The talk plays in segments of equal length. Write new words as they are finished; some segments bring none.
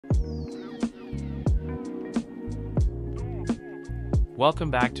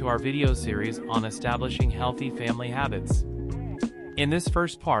Welcome back to our video series on establishing healthy family habits. In this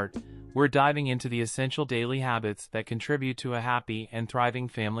first part, we're diving into the essential daily habits that contribute to a happy and thriving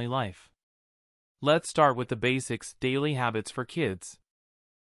family life. Let's start with the basics: daily habits for kids.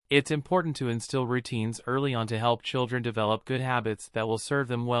 It's important to instill routines early on to help children develop good habits that will serve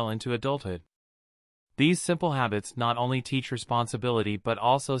them well into adulthood. These simple habits not only teach responsibility but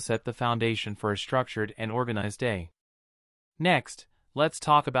also set the foundation for a structured and organized day. Next, let's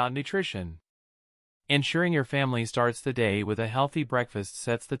talk about nutrition. Ensuring your family starts the day with a healthy breakfast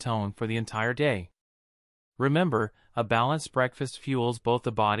sets the tone for the entire day. Remember, a balanced breakfast fuels both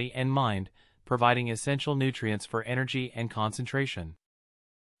the body and mind, providing essential nutrients for energy and concentration.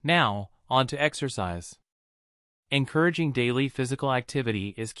 Now, on to exercise. Encouraging daily physical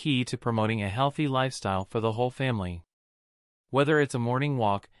activity is key to promoting a healthy lifestyle for the whole family. Whether it's a morning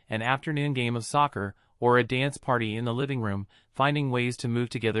walk, an afternoon game of soccer, or a dance party in the living room, finding ways to move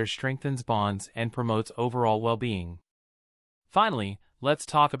together strengthens bonds and promotes overall well-being. Finally, let's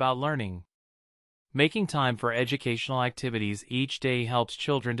talk about learning. Making time for educational activities each day helps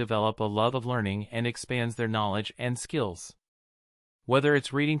children develop a love of learning and expands their knowledge and skills. Whether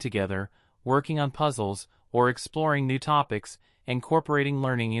it's reading together, working on puzzles, or exploring new topics, incorporating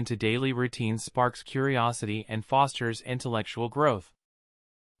learning into daily routines sparks curiosity and fosters intellectual growth.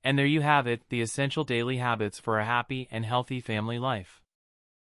 And there you have it, the essential daily habits for a happy and healthy family life.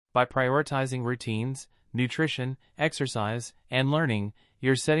 By prioritizing routines, nutrition, exercise, and learning,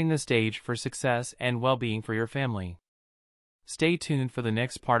 you're setting the stage for success and well-being for your family. Stay tuned for the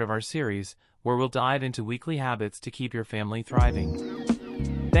next part of our series, where we'll dive into weekly habits to keep your family thriving.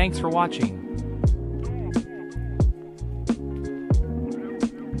 Thanks for watching.